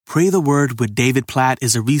Pray the Word with David Platt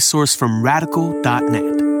is a resource from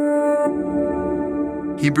Radical.net.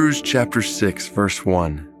 Hebrews chapter 6, verse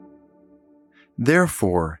 1.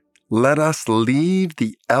 Therefore, let us leave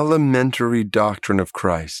the elementary doctrine of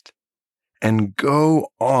Christ and go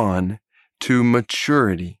on to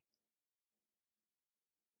maturity.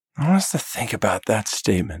 I want us to think about that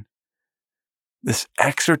statement. This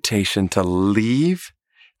exhortation to leave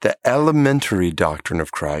the elementary doctrine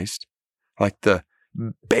of Christ, like the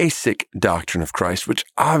basic doctrine of Christ, which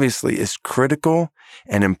obviously is critical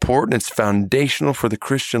and important. It's foundational for the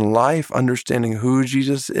Christian life, understanding who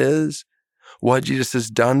Jesus is, what Jesus has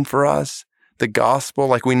done for us, the gospel.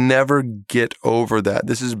 Like, we never get over that.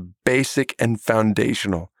 This is basic and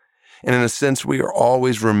foundational. And in a sense, we are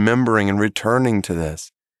always remembering and returning to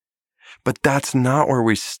this. But that's not where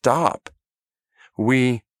we stop.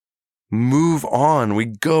 We move on. We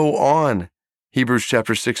go on. Hebrews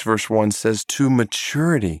chapter 6, verse 1 says, to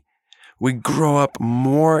maturity. We grow up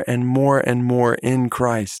more and more and more in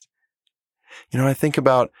Christ. You know, I think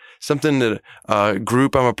about something that a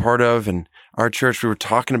group I'm a part of in our church we were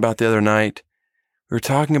talking about the other night. We were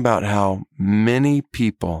talking about how many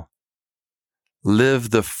people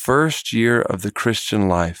live the first year of the Christian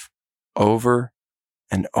life over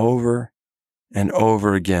and over and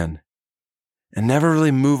over again and never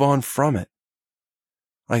really move on from it.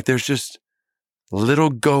 Like, there's just little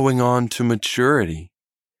going on to maturity.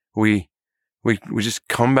 We just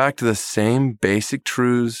come back to the same basic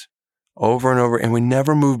truths over and over, and we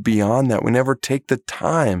never move beyond that. We never take the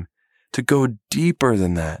time to go deeper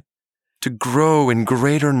than that, to grow in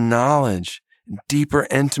greater knowledge, deeper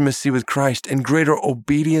intimacy with Christ, and greater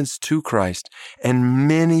obedience to Christ. And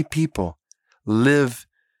many people live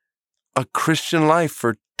a Christian life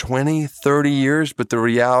for 20, 30 years, but the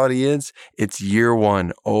reality is it's year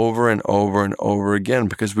one over and over and over again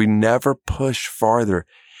because we never push farther.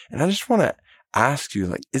 And I just want to ask you,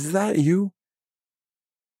 like, is that you?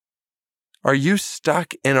 Are you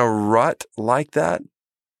stuck in a rut like that?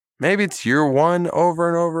 Maybe it's year one over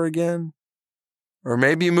and over again. Or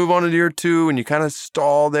maybe you move on to year two and you kind of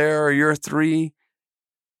stall there, or year three.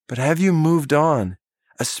 But have you moved on?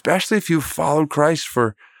 Especially if you've followed Christ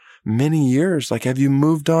for many years. Like, have you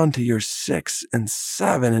moved on to year 6 and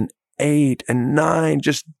 7 and 8 and 9?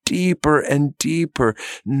 Just deeper and deeper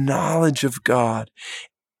knowledge of God,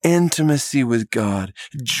 intimacy with God,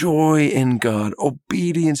 joy in God,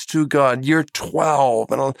 obedience to God. Year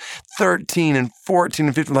 12 and 13 and 14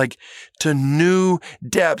 and 15, like, to new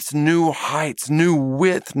depths, new heights, new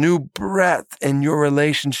width, new breadth in your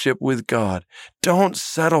relationship with God. Don't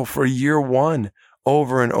settle for year one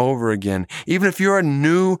over and over again. Even if you're a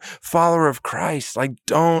new follower of Christ, like,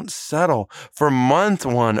 don't settle for month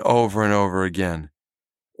one over and over again,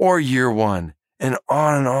 or year one, and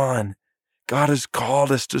on and on. God has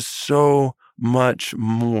called us to so much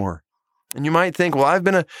more. And you might think, well, I've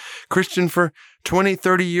been a Christian for 20,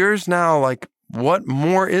 30 years now. Like, what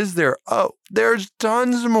more is there? Oh, there's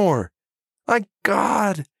tons more. Like,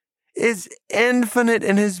 God is infinite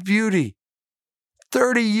in his beauty.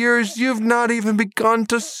 30 years, you've not even begun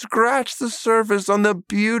to scratch the surface on the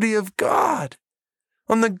beauty of God,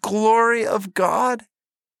 on the glory of God.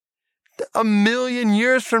 1,000,000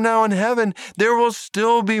 years from now in heaven, there will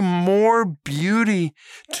still be more beauty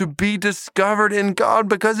to be discovered in God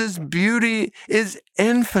because his beauty is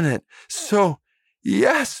infinite. So,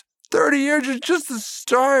 yes, 30 years is just the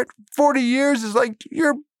start. 40 years is like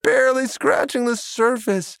you're barely scratching the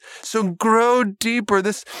surface. So grow deeper.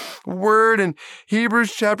 This word in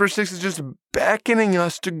Hebrews chapter 6 is just beckoning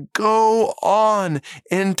us to go on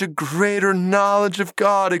into greater knowledge of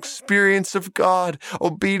God, experience of God,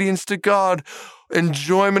 obedience to God,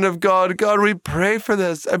 enjoyment of God. God, we pray for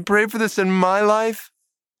this. I pray for this in my life.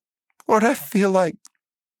 Lord, I feel like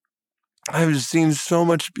I've seen so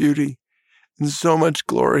much beauty and so much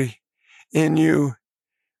glory in you.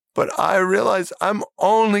 But I realize I'm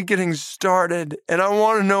only getting started, and I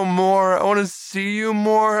want to know more. I want to see you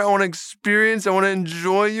more. I want to experience. I want to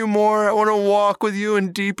enjoy you more. I want to walk with you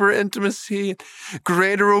in deeper intimacy,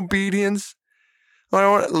 greater obedience. I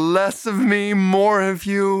want less of me, more of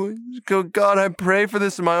you. God, I pray for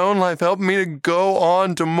this in my own life. Help me to go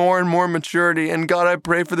on to more and more maturity. And God, I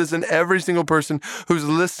pray for this in every single person who's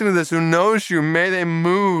listening to this, who knows you. May they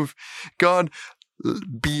move, God,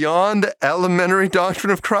 beyond the elementary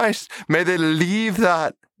doctrine of Christ. May they leave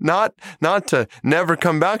that, not to never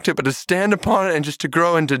come back to it, but to stand upon it and just to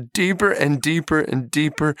grow into deeper and deeper and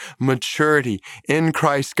deeper maturity in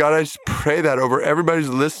Christ. God, I just pray that over everybody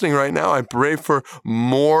who's listening right now. I pray for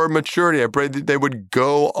more maturity. I pray that they would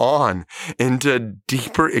go on into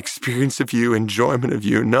deeper experience of you, enjoyment of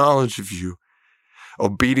you, knowledge of you,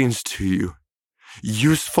 obedience to you,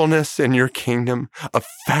 usefulness in your kingdom,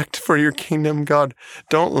 effect for your kingdom. God,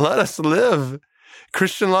 don't let us live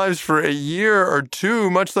Christian lives for a year or two,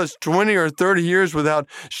 much less 20 or 30 years, without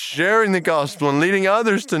sharing the gospel and leading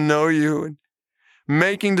others to know you and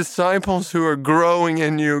making disciples who are growing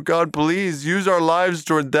in you. God, please use our lives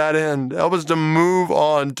toward that end. Help us to move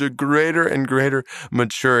on to greater and greater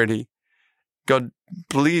maturity. God,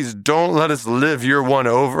 please don't let us live year one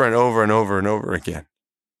over and over and over and over again.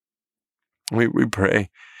 We pray,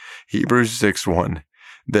 Hebrews 6:1,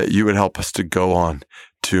 that you would help us to go on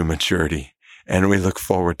to maturity. And we look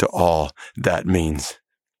forward to all that means.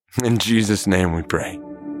 In Jesus' name we pray.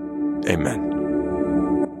 Amen.